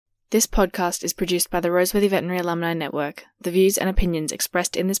This podcast is produced by the Roseworthy Veterinary Alumni Network. The views and opinions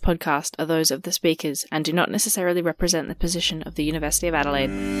expressed in this podcast are those of the speakers and do not necessarily represent the position of the University of Adelaide.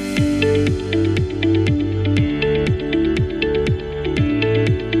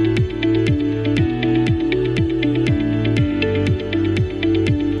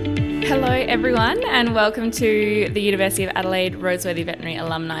 Hello everyone and welcome to the University of Adelaide Roseworthy Veterinary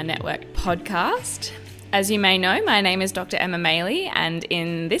Alumni Network podcast. As you may know, my name is Dr. Emma Maley, and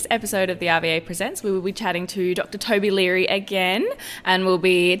in this episode of the RVA Presents, we will be chatting to Dr. Tobi Leary again, and we'll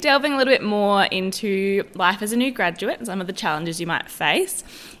be delving a little bit more into life as a new graduate and some of the challenges you might face.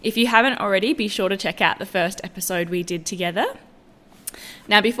 If you haven't already, be sure to check out the first episode we did together.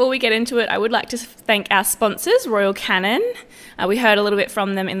 Now, before we get into it, I would like to thank our sponsors, Royal Canin. We heard a little bit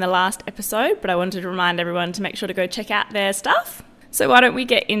from them in the last episode, but I wanted to remind everyone to make sure to go check out their stuff. So why don't we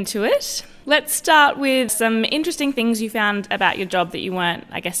get into it? Let's start with some interesting things you found about your job that you weren't,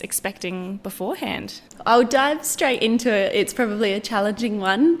 expecting beforehand. I'll dive straight into it. It's probably a challenging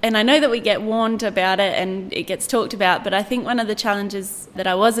one. And I know that we get warned about it and it gets talked about, but I think one of the challenges that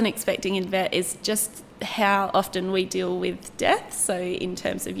I wasn't expecting in vet is just how often we deal with death, so in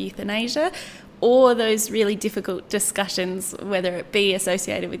terms of euthanasia, or those really difficult discussions, whether it be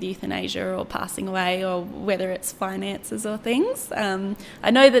associated with euthanasia or passing away, or whether it's finances or things. I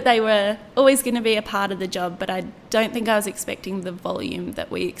know that they were always going to be a part of the job, but I don't think I was expecting the volume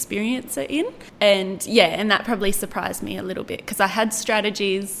that we experience it in. And that probably surprised me a little bit, because I had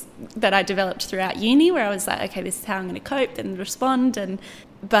strategies that I developed throughout uni where I was like, okay, this is how I'm going to cope and respond.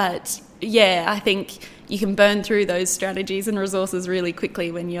 But I think you can burn through those strategies and resources really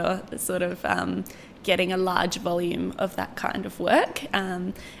quickly when you're sort of getting a large volume of that kind of work.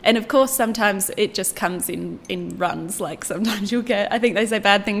 And of course, sometimes it just comes in runs. Like sometimes you'll get, I think they say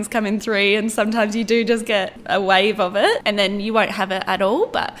bad things come in three, and sometimes you do just get a wave of it and then you won't have it at all.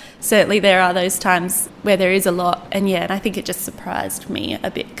 But certainly there are those times where there is a lot. And I think it just surprised me a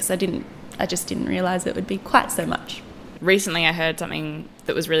bit, because I just didn't realise it would be quite so much. Recently I heard something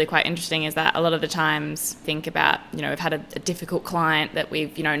that was really quite interesting, is that a lot of the times think about, we've had a difficult client that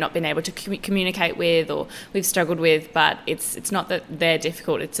we've, not been able to communicate with, or we've struggled with, but it's not that they're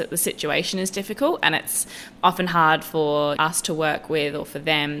difficult, it's that the situation is difficult, and it's often hard for us to work with or for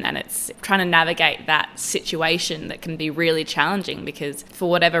them, and it's trying to navigate that situation that can be really challenging, because for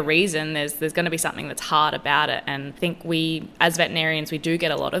whatever reason there's going to be something that's hard about it. And I think we as veterinarians, we do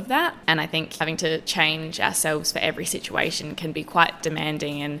get a lot of that, and I think having to change ourselves for every situation can be quite demanding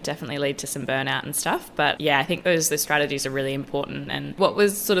and definitely lead to some burnout and stuff. But I think those strategies are really important. And what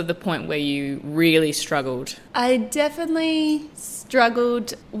was sort of the point where you really struggled? I definitely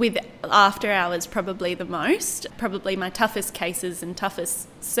struggled with after hours probably the most. Probably my toughest cases and toughest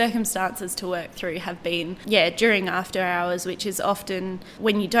circumstances to work through have been during after hours, which is often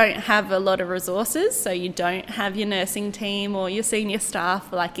when you don't have a lot of resources, so you don't have your nursing team or your senior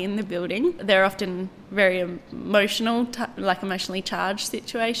staff like in the building. They're often very emotionally charged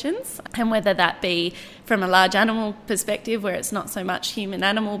situations, and whether that be from a large animal perspective where it's not so much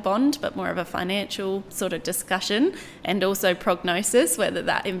human-animal bond but more of a financial sort of discussion, and also prognosis, whether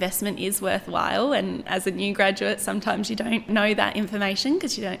that investment is worthwhile. And as a new graduate, sometimes you don't know that information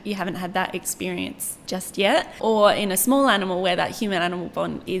because you haven't had that experience just yet. Or in a small animal where that human-animal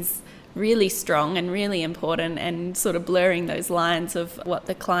bond is really strong and really important, and sort of blurring those lines of what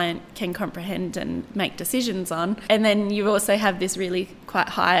the client can comprehend and make decisions on. And then you also have this really quite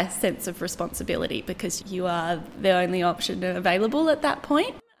high sense of responsibility, because you are the only option available at that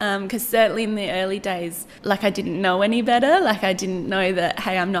point. Because certainly in the early days, I didn't know any better. I didn't know that,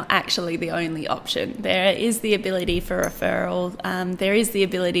 hey, I'm not actually the only option. There is the ability for referral. There is the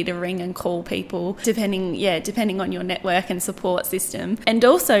ability to ring and call people, depending on your network and support system. And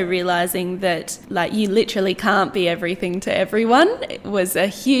also realising that, you literally can't be everything to everyone. It was a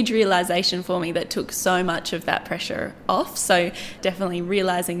huge realisation for me that took so much of that pressure off. So definitely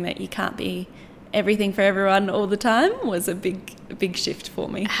realising that you can't be everything for everyone all the time was a big shift for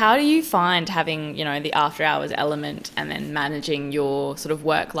me. How do you find having, the after hours element and then managing your sort of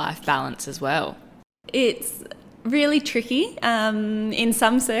work-life balance as well? It's really tricky in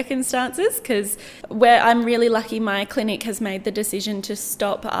some circumstances, because where I'm really lucky, my clinic has made the decision to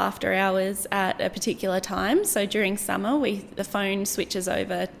stop after hours at a particular time. So during summer, the phone switches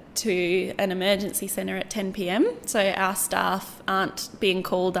over to an emergency centre at 10 p.m. So our staff aren't being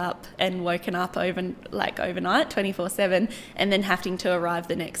called up and woken up overnight 24/7 and then having to arrive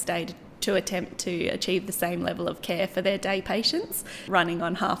the next day to attempt to achieve the same level of care for their day patients, running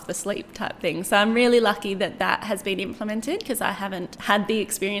on half the sleep type thing. So I'm really lucky that that has been implemented, because I haven't had the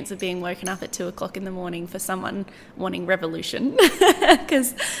experience of being woken up at 2 o'clock in the morning for someone wanting revolution.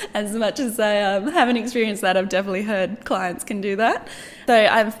 because as much as I haven't experienced that, I've definitely heard clients can do that. So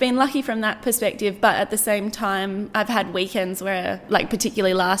I've been lucky from that perspective, but at the same time, I've had weekends where, like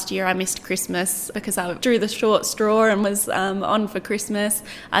particularly last year, I missed Christmas because I drew the short straw and was on for Christmas.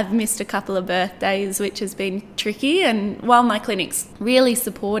 I've missed a couple of birthdays, which has been tricky. And while my clinic's really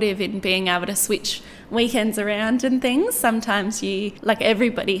supportive in being able to switch weekends around and things, sometimes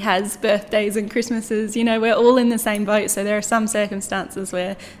everybody has birthdays and Christmases, we're all in the same boat. So there are some circumstances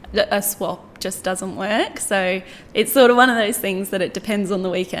where a swap just doesn't work. So it's sort of one of those things that it depends on the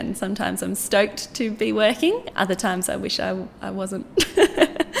weekend. Sometimes I'm stoked to be working. Other times I wish I wasn't.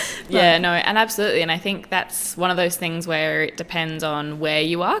 Yeah, no, and absolutely. And I think that's one of those things where it depends on where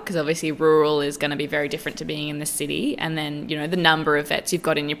you are, because obviously rural is going to be very different to being in the city. And then, the number of vets you've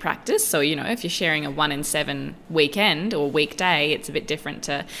got in your practice. So, if you're sharing a 1 in 7 weekend or weekday, it's a bit different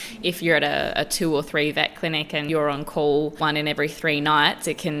to if you're at a 2 or 3 vet clinic and you're on call 1 in every 3 nights.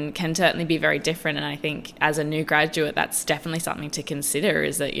 It can certainly be very different. And I think as a new graduate, that's definitely something to consider,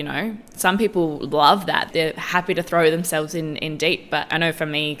 is that, some people love that. They're happy to throw themselves in deep. But I know for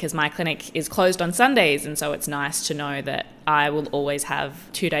me, because my clinic is closed on Sundays, and so it's nice to know that I will always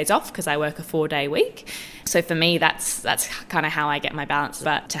have 2 days off because I work a 4-day week. So for me, that's kind of how I get my balance.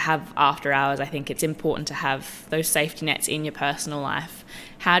 But to have after hours, I think it's important to have those safety nets in your personal life.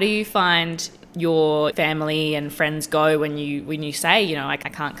 How do you find your family and friends go when you say, I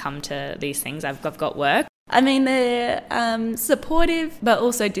can't come to these things, I've got work? I mean, they're supportive but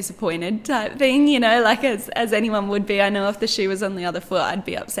also disappointed type thing, as anyone would be. I know if the shoe was on the other foot, I'd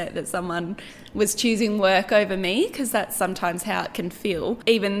be upset that someone was choosing work over me, because that's sometimes how it can feel,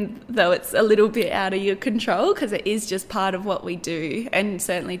 even though it's a little bit out of your control, because it is just part of what we do, and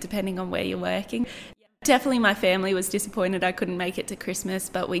certainly depending on where you're working. Definitely my family was disappointed I couldn't make it to Christmas,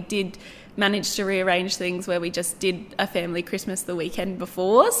 but we did manage to rearrange things where we just did a family Christmas the weekend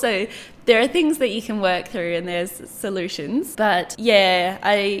before. So there are things that you can work through and there's solutions. But yeah,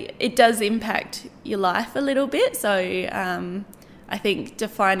 it does impact your life a little bit. So I think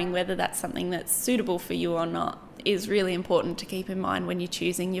defining whether that's something that's suitable for you or not is really important to keep in mind when you're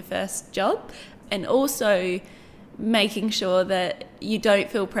choosing your first job. And also making sure that you don't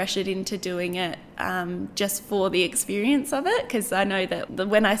feel pressured into doing it just for the experience of it, because I know that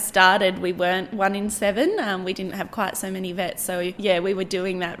when I started we weren't 1 in 7, we didn't have quite so many vets, so yeah, we were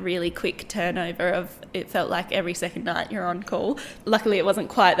doing that really quick turnover of, it felt like every second night you're on call. Luckily it wasn't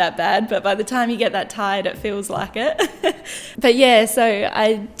quite that bad, but by the time you get that tired it feels like it. But yeah, so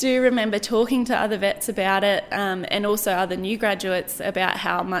I do remember talking to other vets about it, and also other new graduates about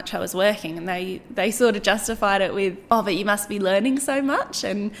how much I was working, and they sort of justified it with, oh, but you must be learning so much.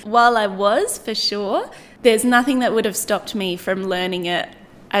 And while I was, for sure, there's nothing that would have stopped me from learning it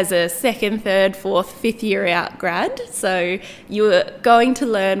as a 2nd, 3rd, 4th, 5th year out grad. So you're going to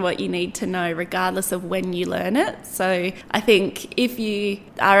learn what you need to know regardless of when you learn it. So I think if you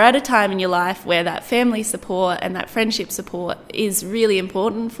are at a time in your life where that family support and that friendship support is really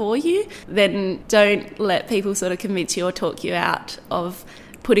important for you, then don't let people sort of convince you or talk you out of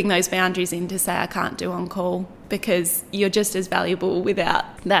putting those boundaries in to say, I can't do on call, because you're just as valuable without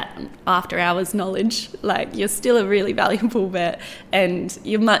that after hours knowledge. Like, you're still a really valuable vet, and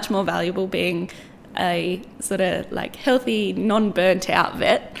you're much more valuable being a sort of like healthy, non-burnt out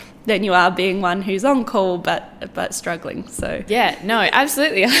vet than you are being one who's on call but struggling. So yeah, no,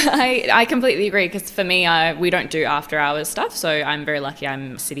 absolutely. I completely agree, because for me, we don't do after hours stuff, so I'm very lucky.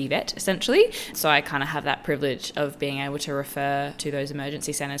 I'm a city vet essentially, so I kind of have that privilege of being able to refer to those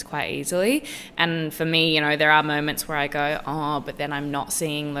emergency centres quite easily. And for me, there are moments where I go, oh, but then I'm not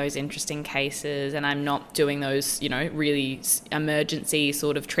seeing those interesting cases, and I'm not doing those really emergency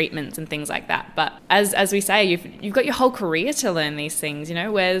sort of treatments and things like that. But as we say, you've got your whole career to learn these things.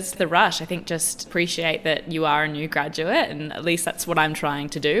 Where's the rush? I think just appreciate that you are a new graduate, and at least that's what I'm trying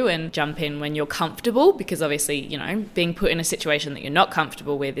to do, and jump in when you're comfortable, because obviously being put in a situation that you're not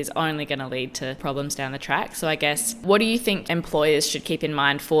comfortable with is only going to lead to problems down the track. So I guess, what do you think employers should keep in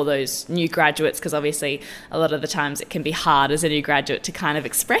mind for those new graduates? Because obviously a lot of the times it can be hard as a new graduate to kind of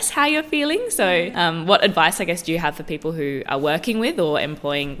express how you're feeling. So what advice, I guess, do you have for people who are working with or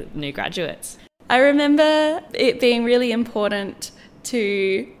employing new graduates? I remember it being really important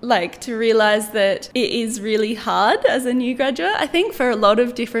to realise that it is really hard as a new graduate, I think, for a lot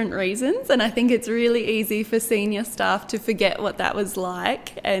of different reasons. And I think it's really easy for senior staff to forget what that was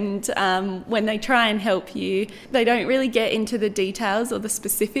like. And when they try and help you, they don't really get into the details or the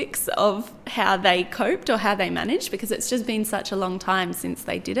specifics of how they coped or how they managed, because it's just been such a long time since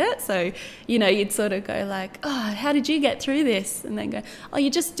they did it. So, you'd sort of go like, oh, how did you get through this? And then go, oh,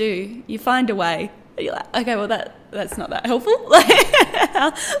 you just do. You find a way. you're like, okay, well that's not that helpful.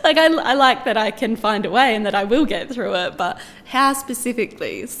 Like I like that I can find a way and that I will get through it, but how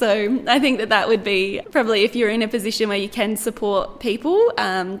specifically? So I think that would be probably, if you're in a position where you can support people,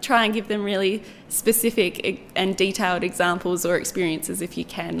 try and give them really specific and detailed examples or experiences if you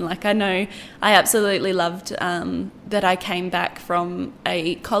can. Like I know I absolutely loved that I came back from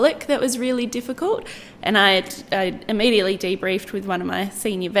a colic that was really difficult, and I immediately debriefed with one of my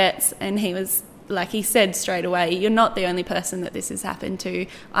senior vets, and he said straight away, you're not the only person that this has happened to.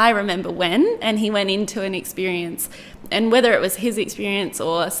 I remember when, and he went into an experience, and whether it was his experience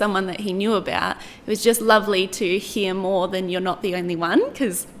or someone that he knew about, it was just lovely to hear more than you're not the only one,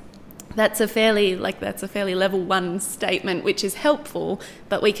 because that's a fairly level one statement, which is helpful,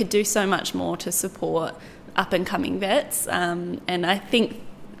 but we could do so much more to support up and coming vets. And I think,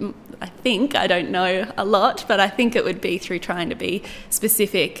 I don't know a lot, but I think it would be through trying to be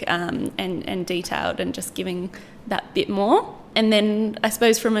specific and detailed and just giving that bit more. And then I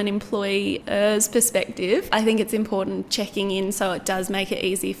suppose from an employer's perspective, I think it's important checking in so it does make it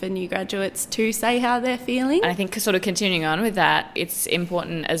easy for new graduates to say how they're feeling. I think sort of continuing on with that, it's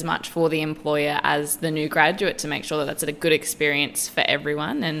important as much for the employer as the new graduate to make sure that that's a good experience for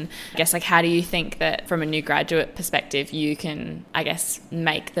everyone. And I guess, like, how do you think that from a new graduate perspective you can, I guess,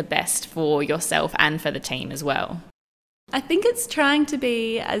 make the best for yourself and for the team as well? I think it's trying to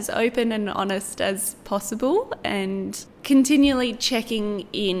be as open and honest as possible and continually checking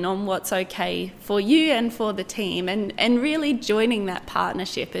in on what's okay for you and for the team, and really joining that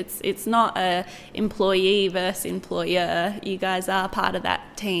partnership. It's not a employee versus employer. You guys are part of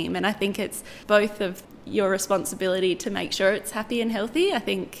that team, and I think it's both of your responsibility to make sure it's happy and healthy. I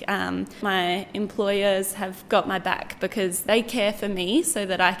think my employers have got my back because they care for me so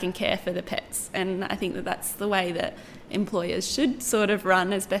that I can care for the pets, and I think that that's the way that employers should sort of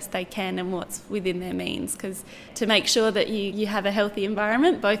run as best they can and what's within their means, because to make sure that you have a healthy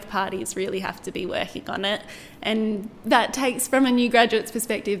environment, both parties really have to be working on it. And that takes, from a new graduate's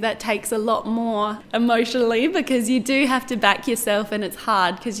perspective, that takes a lot more emotionally, because you do have to back yourself, and it's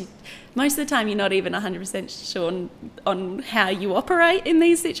hard because most of the time you're not even 100% sure on how you operate in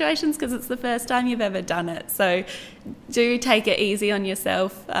these situations because it's the first time you've ever done it. So do take it easy on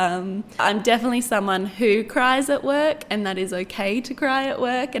yourself. I'm definitely someone who cries at work, and that is okay to cry at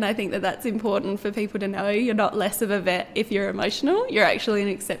work, and I think that that's important for people to know. You're not less of a vet if you're emotional. You're actually an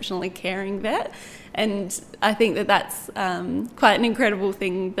exceptionally caring vet. And I think that that's quite an incredible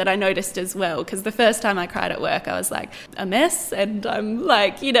thing that I noticed as well, because the first time I cried at work, I was like a mess, and I'm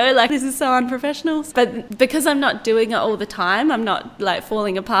like, this is so unprofessional. But because I'm not doing it all the time, I'm not like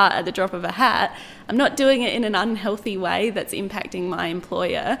falling apart at the drop of a hat, I'm not doing it in an unhealthy way that's impacting my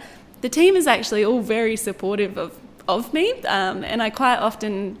employer. The team is actually all very supportive of me, and I quite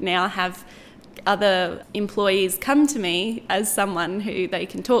often now have other employees come to me as someone who they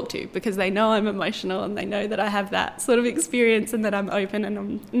can talk to, because they know I'm emotional and they know that I have that sort of experience and that I'm open and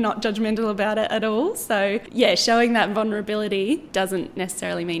I'm not judgmental about it at all. So yeah, showing that vulnerability doesn't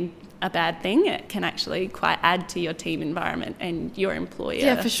necessarily mean a bad thing. It can actually quite add to your team environment and your employer.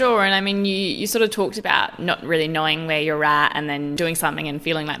 Yeah, for sure. And I mean, you sort of talked about not really knowing where you're at and then doing something and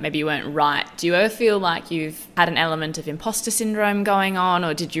feeling like maybe you weren't right. Do you ever feel like you've had an element of imposter syndrome going on,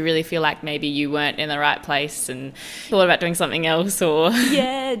 or did you really feel like maybe you weren't in the right place and thought about doing something else? Or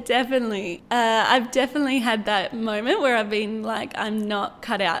Yeah, definitely. I've definitely had that moment where I've been like, I'm not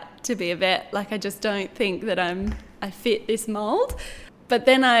cut out to be a vet. Like, I just don't think that I fit this mould. But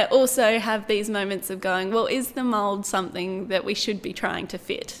then I also have these moments of going, well, is the mould something that we should be trying to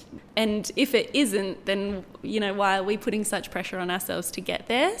fit? And if it isn't, then, why are we putting such pressure on ourselves to get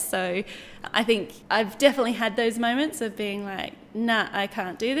there? So I think I've definitely had those moments of being like, nah, I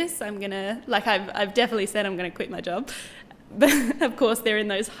can't do this. I've definitely said I'm going to quit my job. But of course, they're in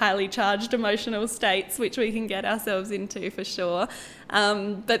those highly charged emotional states, which we can get ourselves into for sure.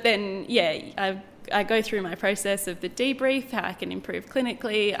 But then, yeah, I go through my process of the debrief, how I can improve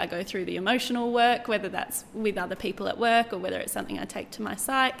clinically. I go through the emotional work, whether that's with other people at work or whether it's something I take to my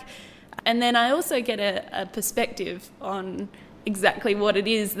psych. And then I also get a perspective on exactly what it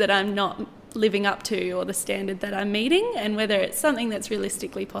is that I'm not living up to, or the standard that I'm meeting, and whether it's something that's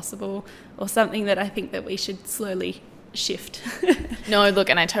realistically possible or something that I think that we should slowly shift. No, look,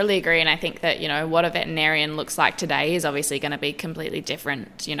 and I totally agree. And I think that, what a veterinarian looks like today is obviously going to be completely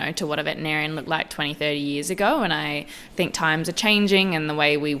different, to what a veterinarian looked like 20, 30 years ago. And I think times are changing, and the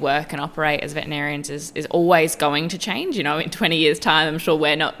way we work and operate as veterinarians is always going to change. In 20 years' time, I'm sure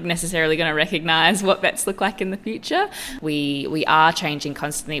we're not necessarily going to recognise what vets look like in the future. We are changing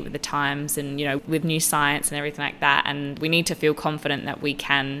constantly with the times and, with new science and everything like that. And we need to feel confident that we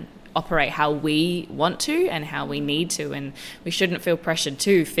can operate how we want to and how we need to, and we shouldn't feel pressured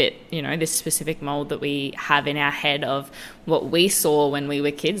to fit, you know, this specific mold that we have in our head of what we saw when we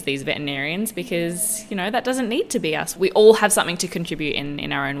were kids, these veterinarians, because, you know, that doesn't need to be us. We all have something to contribute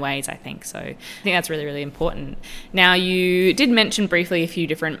in our own ways, I think. So I think that's really, really important. Now, you did mention briefly a few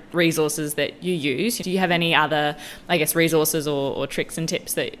different resources that you use. Do you have any other, I guess, resources or tricks and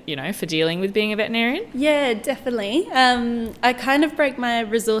tips that, you know, for dealing with being a veterinarian? Yeah, definitely. I kind of break my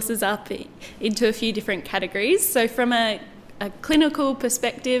resources up into a few different categories. So from a clinical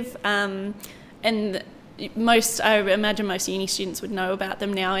perspective, and I imagine most uni students would know about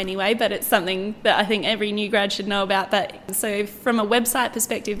them now anyway, but it's something that I think every new grad should know about. But so from a website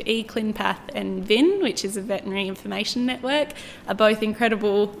perspective, eClinPath and VIN, which is a veterinary information network, are both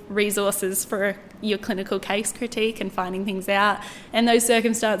incredible resources for your clinical case critique and finding things out, and those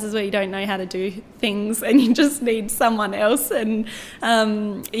circumstances where you don't know how to do things and you just need someone else. And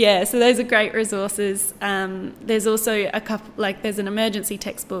so those are great resources. There's also a couple, like there's an emergency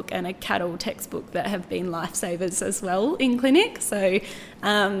textbook and a cattle textbook that have been lifesavers as well in clinic. So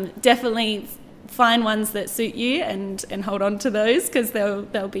definitely find ones that suit you and hold on to those, because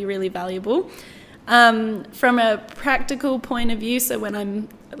they'll be really valuable. From a practical point of view, so when I'm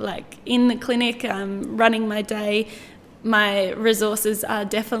like in the clinic, running my day, my resources are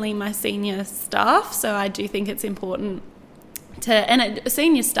definitely my senior staff. So I do think it's important a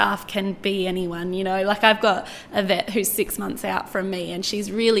senior staff can be anyone, you know, like I've got a vet who's 6 months out from me, and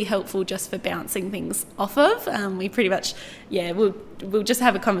she's really helpful just for bouncing things off of. We pretty much, we'll just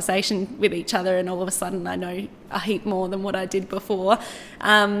have a conversation with each other, and all of a sudden I know a heap more than what I did before.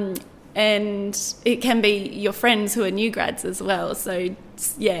 And it can be your friends who are new grads as well. So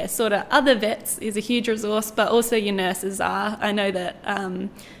yeah, sort of other vets is a huge resource, but also your nurses are. I know that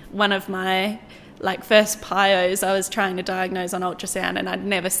one of my first pios I was trying to diagnose on ultrasound, and I'd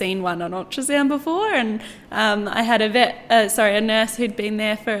never seen one on ultrasound before, and I had a nurse who'd been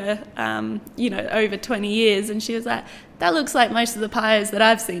there for over 20 years, and she was like, that looks like most of the pios that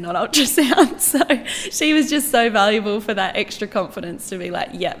I've seen on ultrasound. So she was just so valuable for that extra confidence to be like,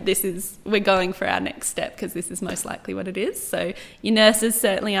 yeah, we're going for our next step, because this is most likely what it is. So your nurses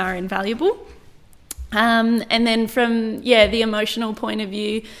certainly are invaluable. And then from the emotional point of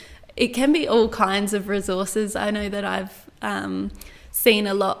view, it can be all kinds of resources. I know that I've gotten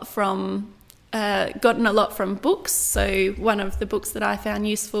a lot from books. So one of the books that I found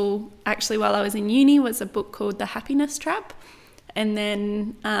useful actually while I was in uni was a book called The Happiness Trap. And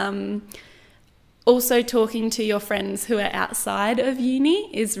then also talking to your friends who are outside of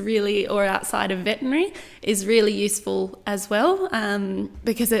uni or outside of veterinary is really useful as well,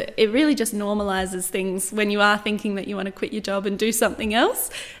 because it really just normalises things. When you are thinking that you want to quit your job and do something else,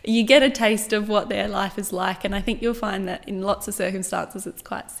 you get a taste of what their life is like, and I think you'll find that in lots of circumstances it's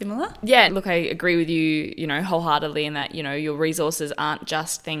quite similar. Yeah, look, I agree with you, wholeheartedly in that, your resources aren't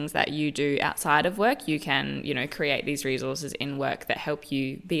just things that you do outside of work. You can, create these resources in work that help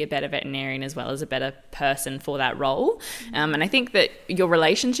you be a better veterinarian as well as a better person for that role. And I think that your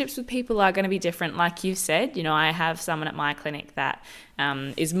relationships with people are going to be different. Like you said, I have someone at my clinic that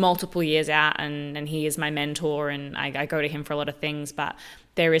is multiple years out, and he is my mentor, and I go to him for a lot of things, but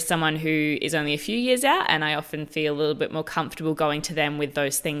there is someone who is only a few years out, and I often feel a little bit more comfortable going to them with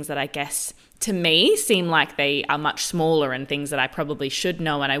those things that I guess to me seem like they are much smaller and things that I probably should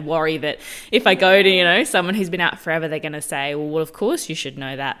know. And I worry that if I go to, someone who's been out forever, they're going to say, well, of course you should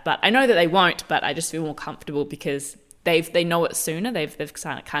know that. But I know that they won't, but I just feel more comfortable because they know it sooner. They've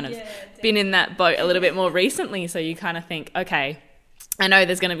kind of been in that boat a little bit more recently. So you kind of think, okay, I know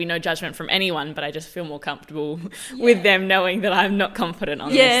there's going to be no judgment from anyone, but I just feel more comfortable with them knowing that I'm not confident on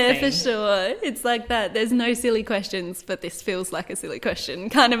this thing. Yeah, for sure. It's like that. There's no silly questions, but this feels like a silly question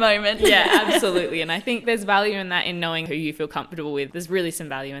kind of moment. Yeah, absolutely. And I think there's value in that, in knowing who you feel comfortable with. There's really some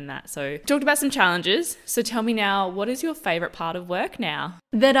value in that. So talked about some challenges. So tell me now, what is your favourite part of work now?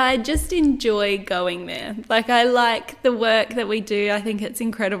 That I just enjoy going there. I like the work that we do. I think it's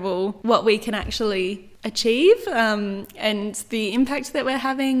incredible what we can actually achieve, and the impact that we're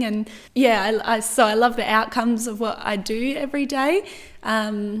having, and I love the outcomes of what I do every day.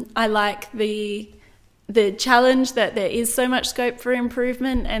 I like the challenge that there is so much scope for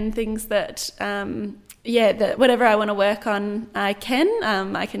improvement, and things that that whatever I want to work on, I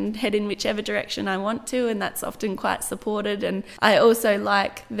can head in whichever direction I want to, and that's often quite supported. And I also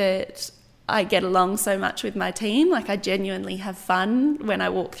like that I get along so much with my team. I genuinely have fun when I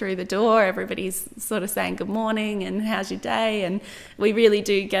walk through the door. Everybody's sort of saying good morning and how's your day, and we really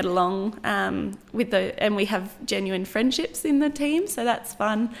do get along and we have genuine friendships in the team, so that's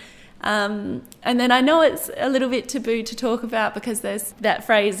fun. And then I know it's a little bit taboo to talk about because there's that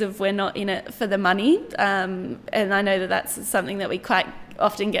phrase of we're not in it for the money. And I know that that's something that we quite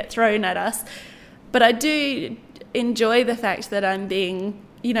often get thrown at us. But I do enjoy the fact that I'm being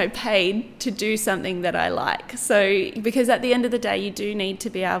paid to do something that I like. So, because at the end of the day, you do need to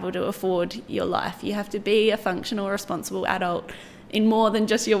be able to afford your life. You have to be a functional, responsible adult in more than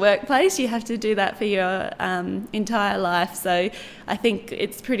just your workplace. You have to do that for your entire life. So I think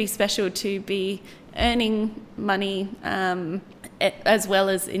it's pretty special to be earning money as well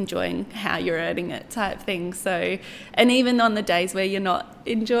as enjoying how you're earning it type thing. So, and even on the days where you're not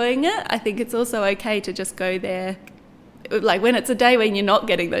enjoying it, I think it's also okay to just go there. Like when it's a day when you're not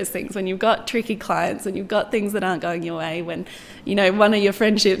getting those things, when you've got tricky clients, when you've got things that aren't going your way, when one of your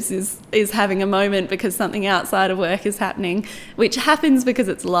friendships is having a moment because something outside of work is happening, which happens because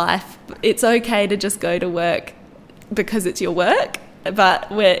it's life. It's okay to just go to work because it's your work,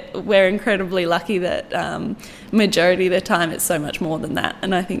 but we're incredibly lucky that majority of the time it's so much more than that,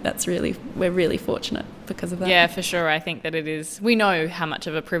 and I think we're really fortunate because of that. Yeah, for sure. I think that it is. We know how much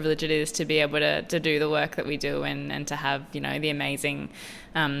of a privilege it is to be able to do the work that we do and to have the amazing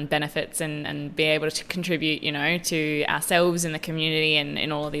benefits and be able to contribute to ourselves and the community and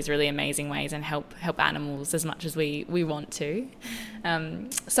in all of these really amazing ways and help animals as much as we want to.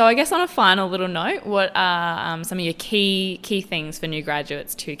 So I guess on a final little note, what are some of your key things for new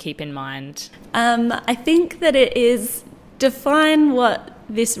graduates to keep in mind? I think that it is define what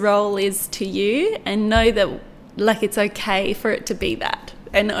this role is to you and know that it's okay for it to be that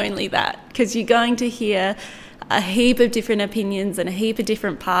and only that, because you're going to hear a heap of different opinions and a heap of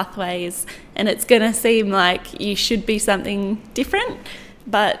different pathways, and it's going to seem like you should be something different.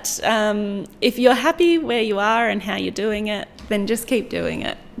 But if you're happy where you are and how you're doing it, then just keep doing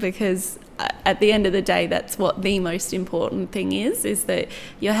it, because at the end of the day, that's what the most important thing is that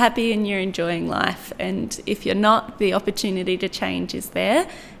you're happy and you're enjoying life. And if you're not, the opportunity to change is there,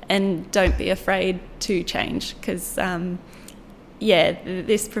 and don't be afraid to change, because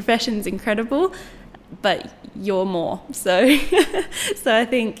this profession's incredible, but you're more. So I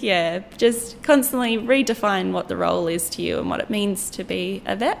think, just constantly redefine what the role is to you and what it means to be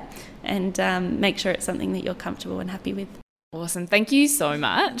a vet, and make sure it's something that you're comfortable and happy with. Awesome. Thank you so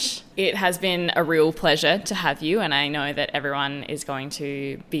much. It has been a real pleasure to have you, and I know that everyone is going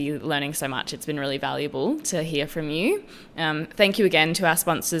to be learning so much. It's been really valuable to hear from you. Thank you again to our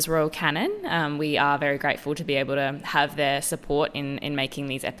sponsors, Royal Canin. We are very grateful to be able to have their support in making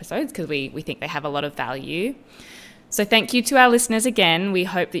these episodes, because we think they have a lot of value. So thank you to our listeners again. We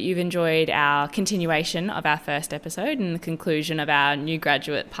hope that you've enjoyed our continuation of our first episode and the conclusion of our new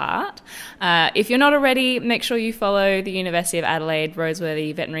graduate part. If you're not already, make sure you follow the University of Adelaide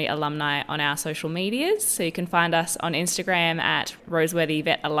Roseworthy Veterinary Alumni on our social medias. So you can find us on Instagram at Roseworthy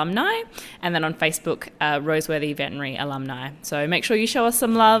Vet Alumni, and then on Facebook, Roseworthy Veterinary Alumni. So make sure you show us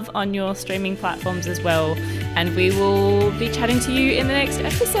some love on your streaming platforms as well, and we will be chatting to you in the next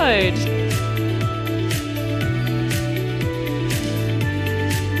episode.